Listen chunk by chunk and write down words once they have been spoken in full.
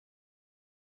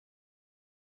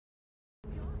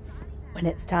When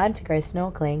it's time to go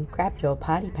snorkeling, grab your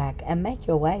party pack and make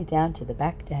your way down to the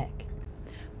back deck.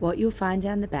 What you'll find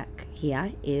down the back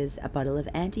here is a bottle of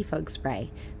anti-fog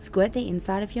spray. Squirt the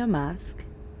inside of your mask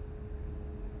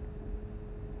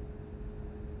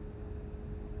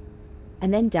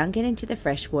and then dunk it into the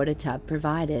freshwater tub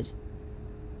provided.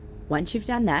 Once you've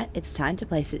done that, it's time to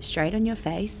place it straight on your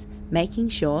face, making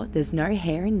sure there's no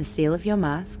hair in the seal of your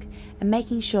mask and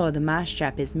making sure the mask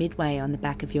strap is midway on the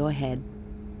back of your head.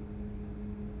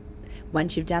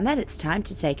 Once you've done that, it's time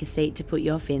to take a seat to put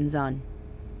your fins on.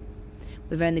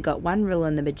 We've only got one rule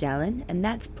on the Magellan, and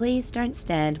that's please don't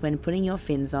stand when putting your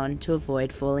fins on to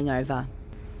avoid falling over.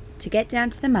 To get down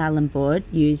to the marlin board,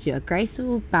 use your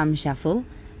graceful bum shuffle,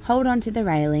 hold on to the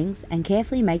railings and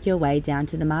carefully make your way down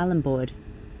to the marlin board.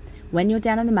 When you're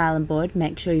down on the marlin board,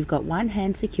 make sure you've got one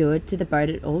hand secured to the boat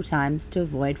at all times to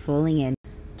avoid falling in.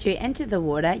 To enter the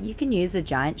water, you can use a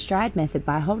giant stride method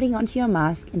by holding onto your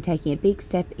mask and taking a big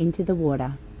step into the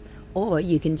water. Or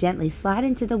you can gently slide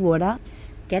into the water.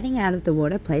 Getting out of the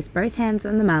water, place both hands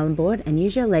on the marlin board and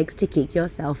use your legs to kick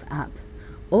yourself up.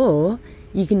 Or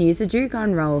you can use a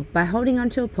dugong roll by holding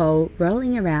onto a pole,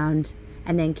 rolling around,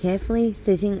 and then carefully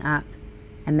sitting up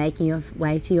and making your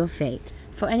way to your feet.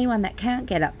 For anyone that can't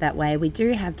get up that way, we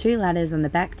do have 2 ladders on the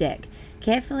back deck.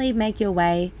 Carefully make your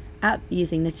way up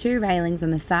using the 2 railings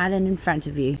on the side and in front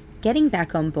of you. Getting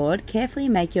back on board, carefully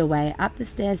make your way up the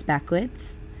stairs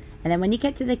backwards, and then when you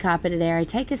get to the carpeted area,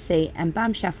 take a seat and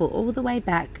bum shuffle all the way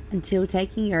back until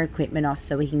taking your equipment off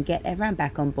so we can get everyone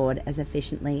back on board as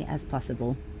efficiently as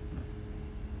possible.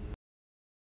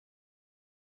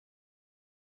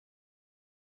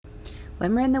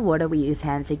 When we're in the water, we use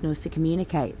hand signals to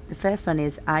communicate. The first one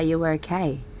is, "Are you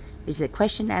okay?" which is a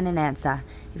question and an answer.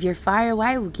 If you're far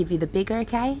away, we'll give you the big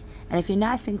okay, and if you're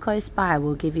nice and close by,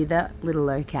 we'll give you the little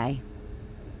okay.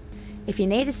 If you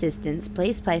need assistance,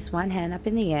 please place one hand up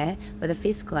in the air with a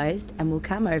fist closed and we'll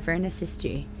come over and assist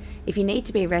you. If you need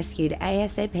to be rescued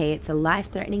ASAP, it's a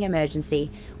life-threatening emergency,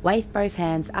 wave both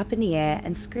hands up in the air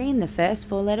and scream the first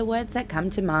 4-letter words that come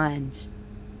to mind.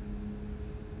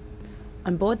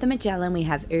 On board the Magellan, we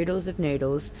have oodles of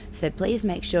noodles, so please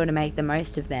make sure to make the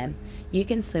most of them. You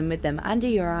can swim with them under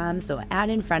your arms or out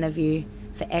in front of you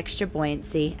for extra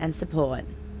buoyancy and support.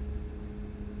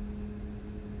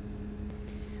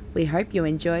 We hope you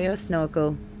enjoy your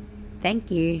snorkel. Thank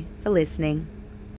you for listening.